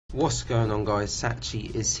What's going on, guys?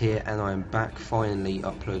 Satchy is here and I'm back finally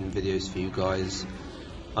uploading videos for you guys.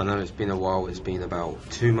 I know it's been a while, it's been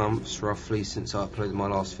about 2 months roughly since I uploaded my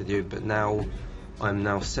last video, but now I'm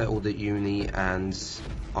now settled at uni and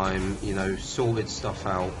I'm, sorted stuff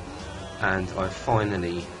out, and I've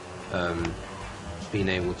finally been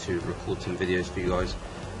able to record some videos for you guys.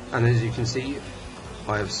 And as you can see,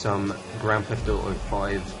 I have some Grand Theft Auto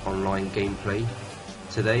 5 online gameplay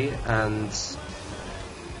today, and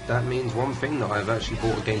that means one thing, that I've actually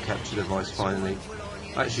bought a game capture device finally.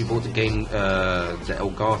 I actually bought the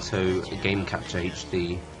Elgato Game Capture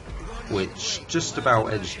HD, which just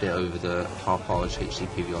about edged it over the Harpage HD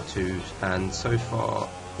PVR2, and so far,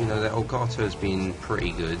 the Elgato has been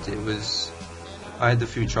pretty good. I had a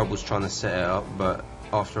few troubles trying to set it up, but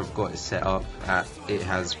after I've got it set up, it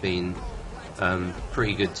has been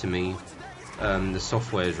pretty good to me. The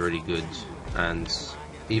software is really good, and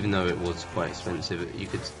even though it was quite expensive, you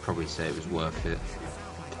could probably say it was worth it.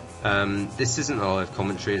 This isn't a live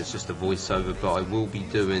commentary, it's just a voiceover, but I will be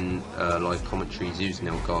doing live commentaries using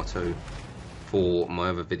Elgato for my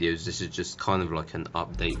other videos. This is just kind of like an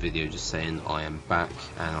update video, just saying I am back,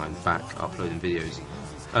 and I'm back uploading videos.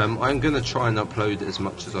 I'm going to try and upload as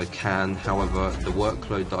much as I can, however, the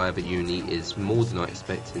workload that I have at uni is more than I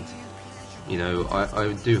expected.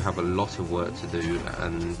 I do have a lot of work to do,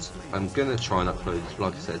 and I'm going to try and upload,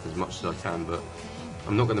 like I said, as much as I can, but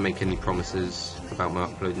I'm not going to make any promises about my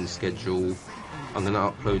uploading schedule. I'm going to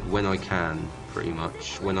upload when I can, pretty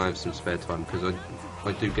much, when I have some spare time, because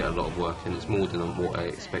I do get a lot of work, and it's more than what I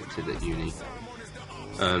expected at uni.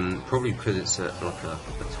 Probably because it's at like a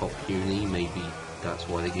top uni, maybe that's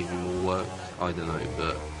why they give you more work, I don't know,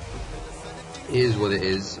 but it is what it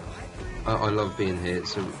is. I love being here.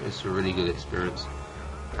 It's a really good experience,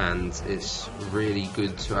 and it's really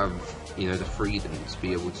good to have the freedom to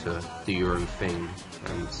be able to do your own thing,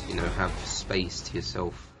 and have space to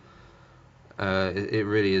yourself. It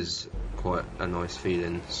really is quite a nice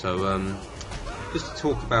feeling. So just to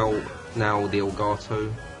talk about now the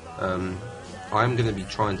Elgato, I'm going to be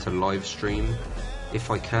trying to live stream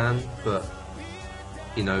if I can, but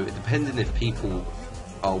depending if people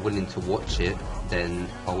are willing to watch it, then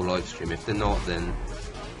I'll live stream. If they're not, then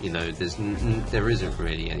there isn't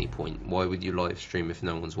really any point. Why would you live stream if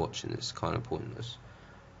no one's watching? It's kind of pointless.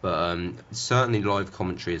 But certainly live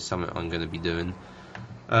commentary is something I'm going to be doing.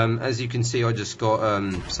 As you can see, I just got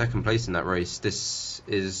second place in that race. This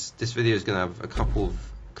video is going to have a couple of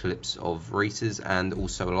clips of races, and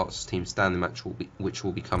also a last team standing match which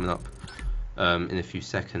will be coming up in a few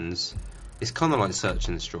seconds. It's kind of like Search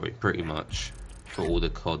and Destroy, pretty much, for all the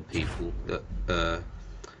COD people that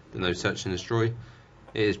know Search and Destroy.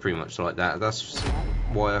 It is pretty much like that. That's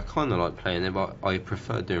why I kind of like playing it, but I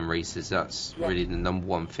prefer doing races. That's really the number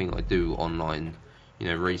one thing I do online.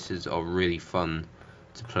 Races are really fun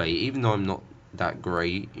to play, even though I'm not that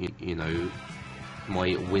great.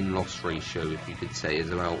 My win-loss ratio, if you could say, is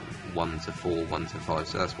about 1 to 4, 1 to 5,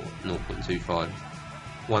 so that's what, 0.25.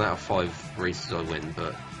 1 out of 5 races I win.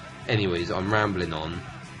 But anyways, I'm rambling on.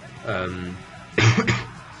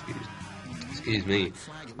 Excuse me,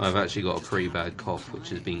 I've actually got a pretty bad cough which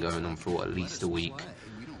has been going on for at least a week,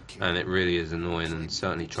 and it really is annoying, and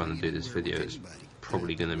certainly trying to do this video is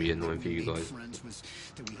probably going to be annoying for you guys,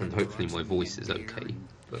 and hopefully my voice is okay,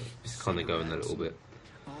 but it's kind of going a little bit.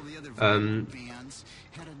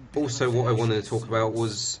 Also, what I wanted to talk about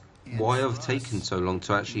was why I've taken so long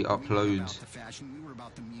to actually upload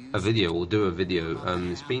a video, or do a video.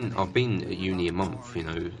 I've been at uni a month,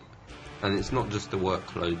 and it's not just the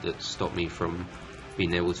workload that stopped me from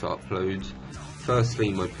being able to upload.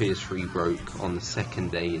 Firstly, my PS3 broke on the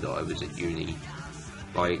second day that I was at uni.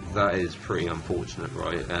 Like, that is pretty unfortunate,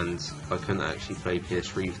 right? And I couldn't actually play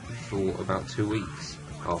PS3 for about 2 weeks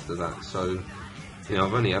after that. So,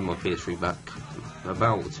 I've only had my PS3 back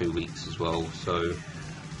about 2 weeks as well. So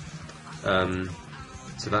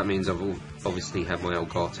that means I've obviously had my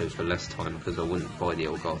Elgato for less time, because I wouldn't buy the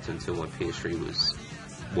Elgato until my PS3 was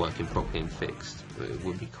working properly and fixed. It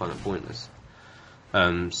would be kind of pointless.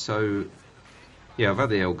 So yeah, I've had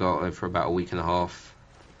the Elgato for about a week and a half.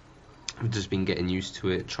 I've just been getting used to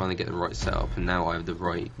it, trying to get the right setup, and now I have the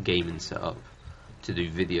right gaming setup to do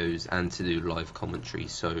videos and to do live commentary.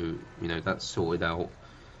 So that's sorted out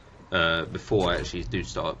before I actually do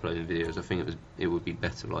start uploading videos. I think it would be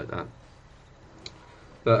better like that.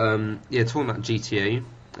 But yeah, talking about GTA,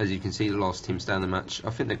 as you can see, the last team standing match, I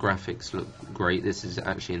think the graphics look great. This is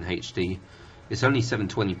actually in HD. It's only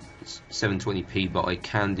 720p, but I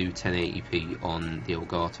can do 1080p on the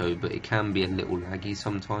Elgato, but it can be a little laggy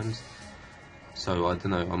sometimes. So I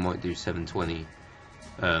don't know, I might do 720.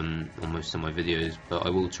 on most of my videos, but I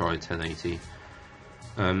will try 1080.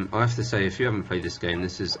 I have to say, if you haven't played this game,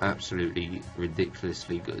 this is absolutely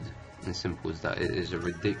ridiculously good. As simple as that. It is a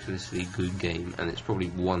ridiculously good game, and it's probably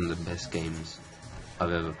one of the best games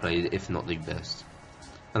I've ever played, if not the best.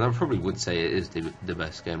 And I probably would say it is the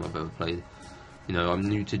best game I've ever played. You know, I'm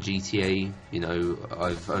new to GTA. You know,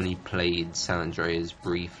 I've only played San Andreas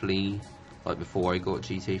briefly, like before I got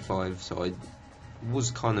GTA 5, so I was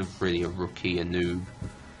kind of really a rookie, a noob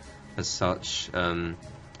as such.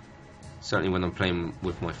 Certainly when I'm playing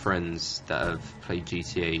with my friends that have played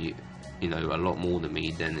GTA, you know, a lot more than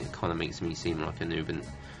me, then it kind of makes me seem like a noob. And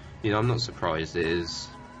you know, I'm not surprised. It is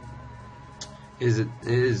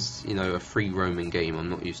you know, a free roaming game. I'm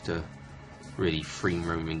not used to really free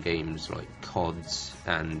roaming games like CODs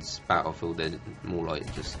and Battlefield. They're more like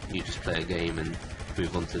you just play a game and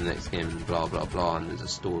move on to the next game and blah blah blah, and there's a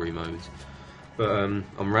story mode. But I'm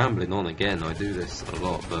rambling on again. I do this a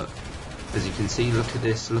lot, but as you can see, look at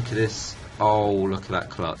this. Oh, look at that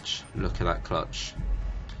clutch. Look at that clutch.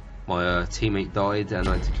 My teammate died and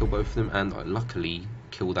I had to kill both of them, and I luckily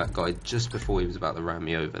killed that guy just before he was about to ram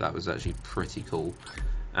me over. That was actually pretty cool,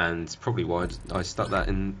 and probably why I stuck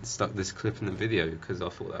this clip in the video, because I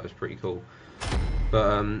thought that was pretty cool.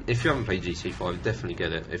 But if you haven't played GTA 5, definitely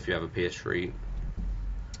get it if you have a PS3.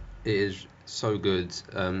 It is so good.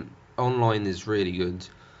 Online is really good.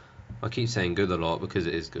 I keep saying good a lot because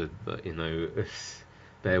it is good, but you know,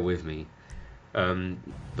 bear with me.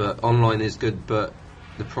 But online is good, but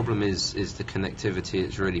the problem is the connectivity.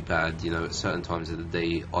 It's really bad. You know, at certain times of the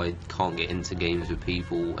day I can't get into games with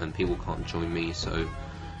people and people can't join me, so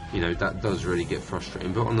you know, that does really get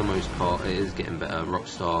frustrating. But on the most part, it is getting better.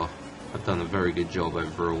 Rockstar have done a very good job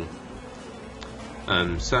overall.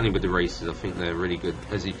 Certainly with the races, I think they're really good.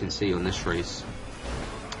 As you can see on this race,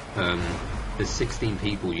 there's 16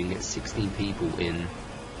 people. You can get 16 people in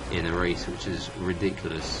a race, which is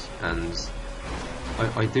ridiculous. And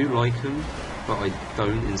I do like them, but I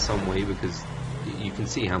don't in some way, because you can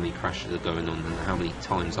see how many crashes are going on and how many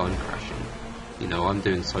times I'm crashing. You know, I'm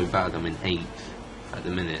doing so bad. I'm in 8th at the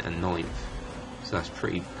minute and 9th, so that's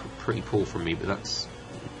pretty poor from me, but that's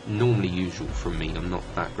normally usual from me. I'm not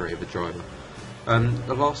that great of a driver.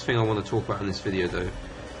 The last thing I want to talk about in this video, though,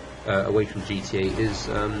 away from GTA, is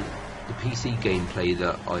the PC gameplay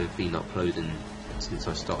that I've been uploading since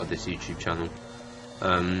I started this YouTube channel.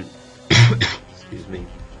 Excuse me.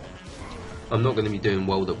 I'm not going to be doing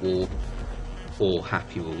World at War or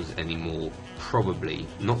Happy Wheels anymore. Probably,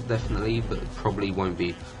 not definitely, but probably won't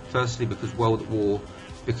be. Firstly, because World at War,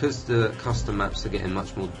 because the custom maps are getting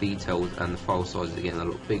much more detailed and the file sizes are getting a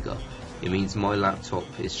lot bigger, it means my laptop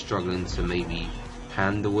is struggling to maybe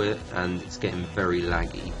handle it, and it's getting very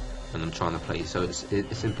laggy when I'm trying to play. So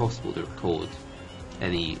it's impossible to record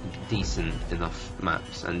any decent enough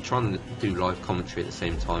maps, and trying to do live commentary at the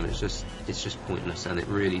same time, it's just pointless, and it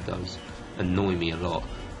really does annoy me a lot.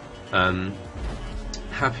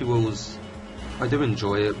 Happy Wheels, I do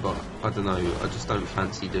enjoy it, but I don't know, I just don't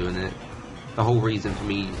fancy doing it. The whole reason for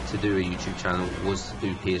me to do a YouTube channel was to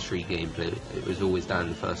do PS3 gameplay. It was always that in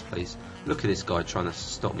the first place. Look at this guy trying to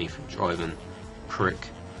stop me from driving, prick.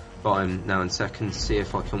 But I'm now in second. See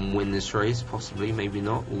if I can win this race, possibly, maybe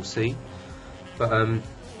not, we'll see. But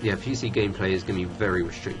yeah, PC gameplay is going to be very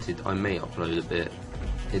restricted. I may upload a bit,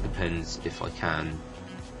 it depends if I can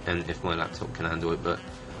and if my laptop can handle it. But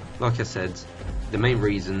like I said, the main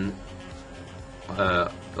reason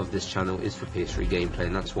of this channel is for PS3 gameplay,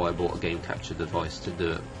 and that's why I bought a game capture device to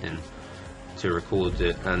do it in, to record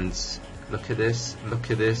it. And look at this,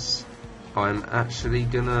 I'm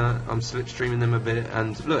slipstreaming them a bit,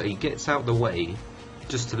 and look, he gets out the way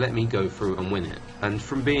just to let me go through and win it. And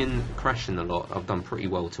from being crashing a lot, I've done pretty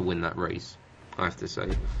well to win that race, I have to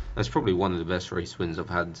say. That's probably one of the best race wins I've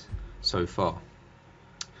had so far.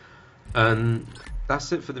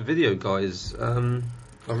 That's it for the video, guys.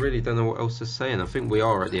 I really don't know what else to say, and I think we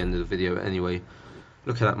are at the end of the video anyway.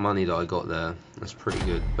 Look at that money that I got there, that's pretty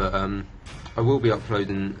good. But I will be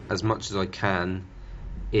uploading as much as I can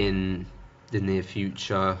in the near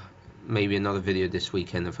future, maybe another video this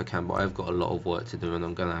weekend if I can, but I've got a lot of work to do and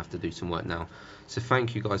I'm gonna have to do some work now. So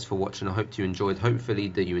thank you guys for watching. I hope you enjoyed. Hopefully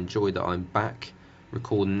that you enjoyed that I'm back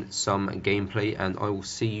recording some gameplay, and I will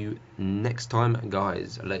see you next time,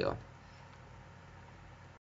 guys. Later.